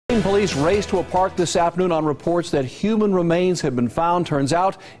Police raced to a park this afternoon on reports that human remains had been found. Turns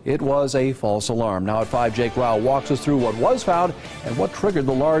out it was a false alarm. Now at 5, Jake Ryle walks us through what was found and what triggered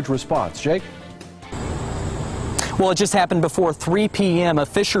the large response. Jake? Well, it just happened before 3 p.m. A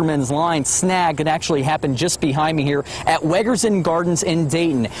fisherman's line snag had actually happened just behind me here at Wegerson Gardens in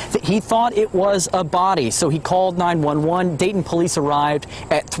Dayton. He thought it was a body, so he called 911. Dayton police arrived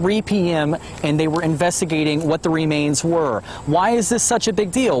at 3 p.m. and they were investigating what the remains were. Why is this such a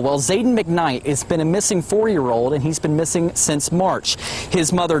big deal? Well, Zayden McKnight has been a missing 4-year-old, and he's been missing since March.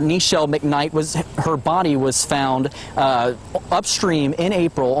 His mother, Nichelle McKnight, her body was found upstream in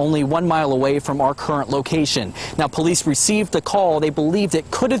April, only 1 mile away from our current location. Now, police received the call. They believed it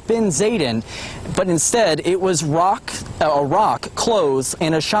could have been Zayden, but instead it was a rock, clothes,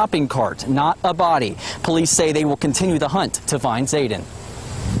 and a shopping cart, not a body. Police say they will continue the hunt to find Zayden.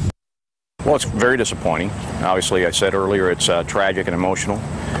 Well, it's very disappointing. Obviously, I said earlier, it's tragic and emotional,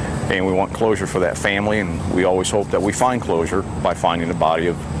 and we want closure for that family, and we always hope that we find closure by finding the body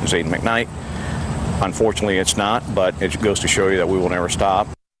of Zayden McKnight. Unfortunately, it's not, but it goes to show you that we will never stop.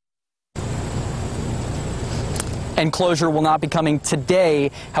 And closure will not be coming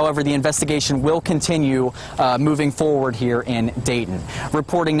today. However, the investigation will continue moving forward here in Dayton.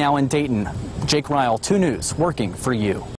 Reporting now in Dayton, Jake Ryle, 2 News, working for you.